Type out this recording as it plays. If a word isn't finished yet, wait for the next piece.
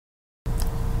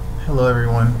Hello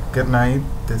everyone, good night.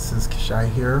 This is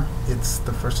Kishai here. It's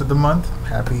the first of the month.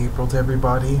 Happy April to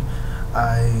everybody.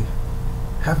 I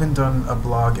haven't done a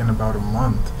blog in about a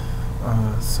month,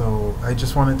 so I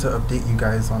just wanted to update you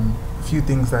guys on a few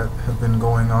things that have been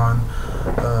going on.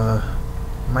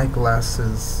 My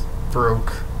glasses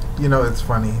broke. You know, it's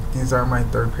funny. These are my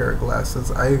third pair of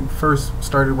glasses. I first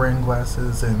started wearing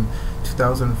glasses in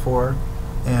 2004,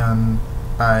 and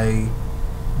I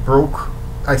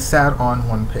sat on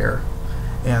one pair,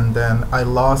 and then I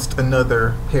lost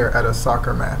another pair at a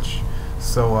soccer match.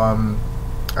 So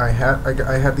I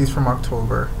had these from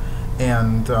October,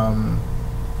 and I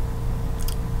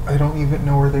don't even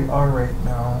know where they are right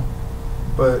now.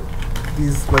 But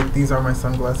these are my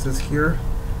sunglasses here.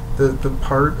 The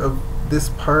part of this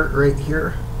part right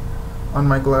here on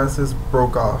my glasses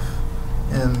broke off,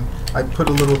 and I put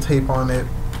a little tape on it,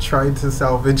 tried to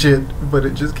salvage it, but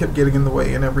it just kept getting in the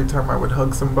way, and every time I would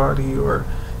hug somebody or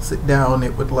sit down,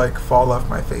 it would like fall off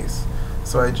my face.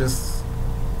 So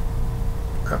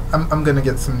I'm gonna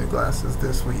get some new glasses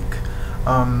this week.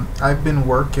 I've been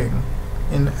working,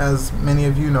 and as many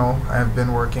of you know, I've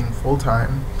been working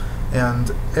full-time,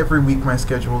 and every week my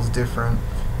schedule is different,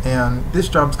 and this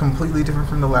job's completely different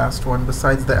from the last one.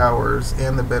 Besides the hours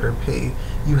and the better pay,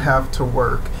 you have to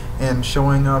work, and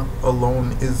showing up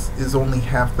alone is only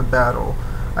half the battle.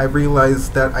 I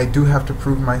realized that I do have to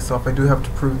prove myself. I do have to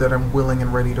prove that I'm willing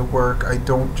and ready to work. I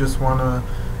don't just want to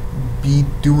be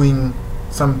doing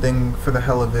something for the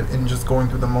hell of it and just going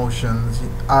through the motions.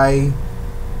 I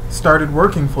started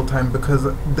working full-time because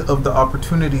of the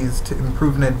opportunities to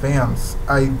improve and advance.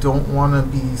 I don't want to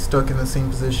be stuck in the same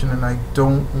position, and I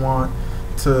don't want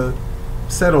to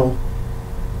settle,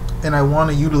 and I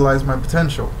want to utilize my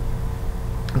potential.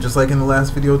 Just like in the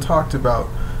last video talked about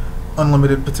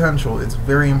unlimited potential, it's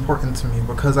very important to me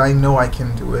because I know I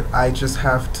can do it. I just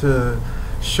have to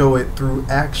show it through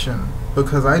action,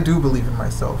 because I do believe in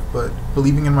myself, but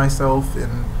believing in myself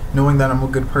and knowing that I'm a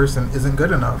good person isn't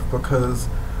good enough, because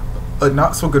a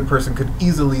not so good person could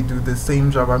easily do the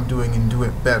same job I'm doing and do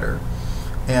it better.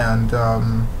 And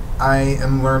I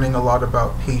am learning a lot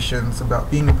about patience,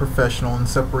 about being a professional and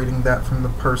separating that from the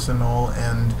personal,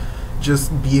 and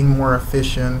just being more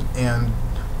efficient and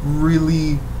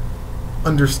really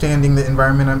understanding the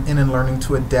environment I'm in and learning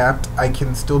to adapt. I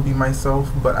can still be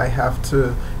myself, but I have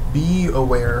to be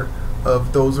aware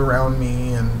of those around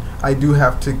me, and I do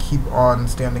have to keep on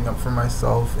standing up for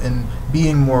myself and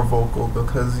being more vocal,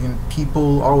 because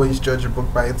people always judge a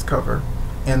book by its cover,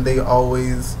 and they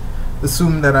always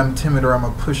assume that I'm timid or I'm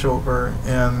a pushover,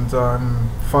 and I'm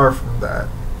far from that,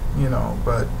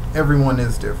 but everyone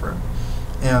is different.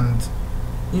 And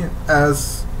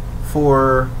as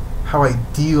for how I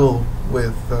deal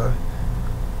with the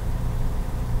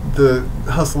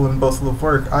hustle and bustle of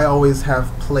work, I always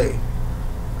have play.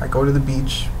 I go to the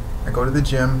beach, I go to the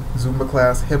gym, Zumba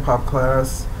class, hip-hop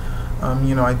class, I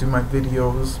do my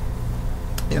videos,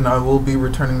 and I will be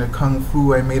returning to Kung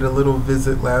Fu. I made a little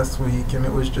visit last week, and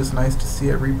it was just nice to see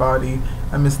everybody.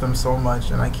 I miss them so much,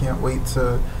 and I can't wait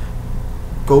to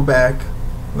go back,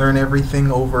 learn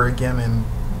everything over again, and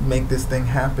make this thing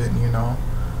happen.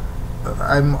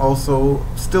 I'm also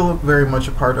still very much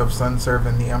a part of SunServe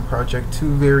and the M Project,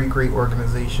 two very great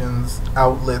organizations,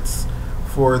 outlets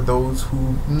for those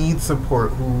who need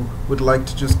support, who would like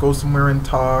to just go somewhere and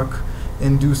talk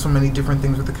and do so many different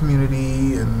things with the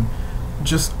community. And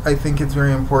just, I think it's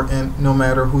very important, no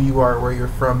matter who you are, where you're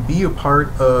from, be a part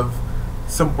of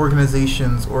some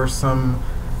organizations or some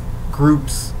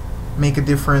groups, make a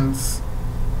difference,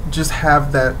 just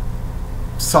have that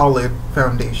solid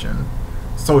foundation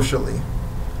socially.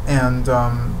 And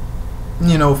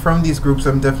from these groups,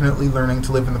 I'm definitely learning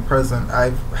to live in the present.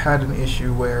 I've had an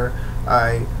issue where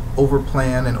I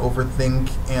overplan and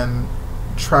overthink and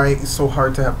try so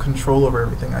hard to have control over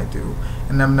everything I do,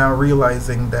 and I'm now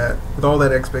realizing that with all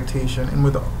that expectation and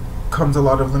with comes a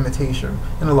lot of limitation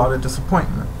and a lot of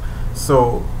disappointment.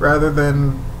 So rather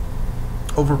than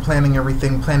over planning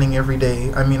everything, planning every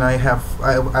day, I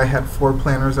had 4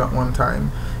 planners at one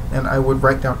time, and I would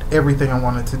write down everything I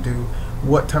wanted to do,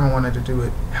 what time I wanted to do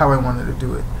it, how I wanted to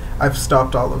do it. I've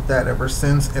stopped all of that ever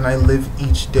since, and I live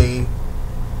each day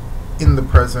in the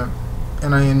present,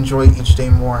 and I enjoy each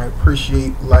day more. I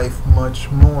appreciate life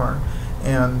much more.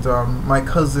 And my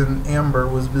cousin Amber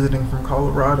was visiting from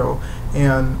Colorado,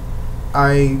 and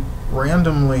I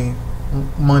randomly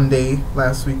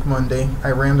last week Monday,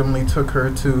 I randomly took her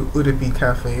to Udupi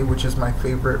Cafe, which is my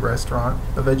favorite restaurant,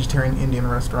 a vegetarian Indian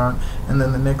restaurant. And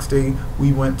then the next day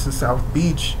we went to South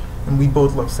Beach, and we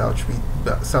both love South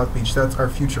Beach. That's our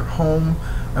future home.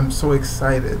 I'm so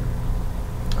excited.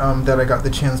 that I got the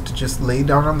chance to just lay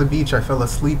down on the beach. I fell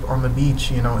asleep on the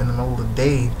beach, you know, in the middle of the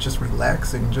day, just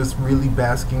relaxing, just really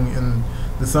basking in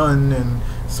the sun and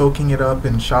soaking it up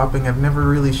and shopping. I've never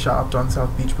really shopped on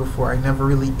South Beach before. I never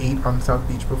really ate on South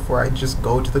Beach before. I just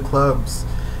go to the clubs,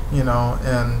 you know,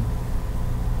 and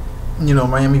you know,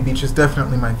 Miami Beach is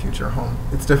definitely my future home.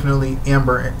 It's definitely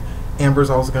Amber.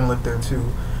 Amber's also gonna live there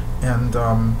too, and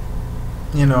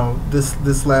you know,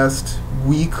 this last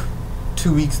week,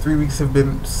 2 weeks, 3 weeks have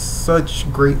been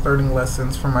such great learning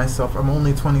lessons for myself. I'm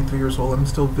only 23 years old. I'm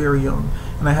still very young,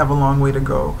 and I have a long way to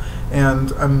go.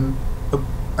 And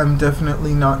I'm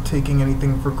definitely not taking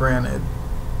anything for granted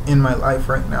in my life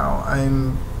right now.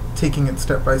 I'm taking it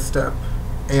step by step,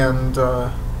 and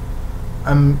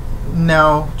I'm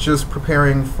now just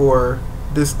preparing for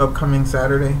this upcoming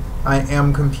Saturday. I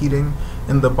am competing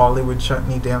in the Bollywood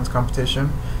Chutney dance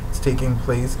competition. It's taking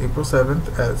place April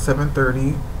 7th at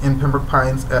 7:30 in Pembroke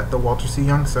Pines at the Walter C.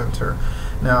 Young Center.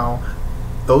 Now,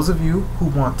 those of you who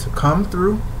want to come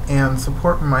through and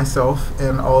support myself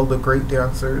and all the great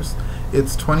dancers,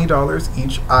 it's $20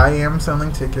 each. I am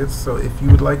selling tickets, so if you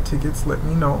would like tickets, let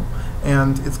me know.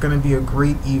 And it's going to be a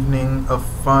great evening of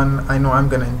fun. I know I'm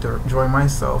going to enjoy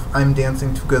myself. I'm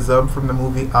dancing to Gazab from the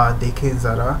movie Deke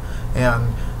Zara,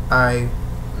 and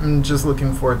I'm just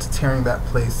looking forward to tearing that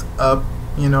place up,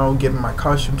 you know, getting my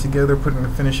costume together, putting the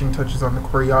finishing touches on the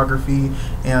choreography,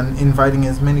 and inviting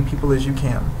as many people as you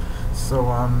can. So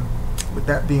with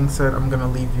that being said, I'm going to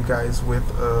leave you guys with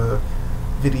a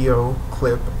video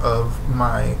clip of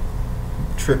my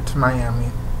trip to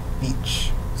Miami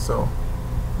Beach. So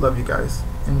love you guys.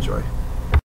 Enjoy.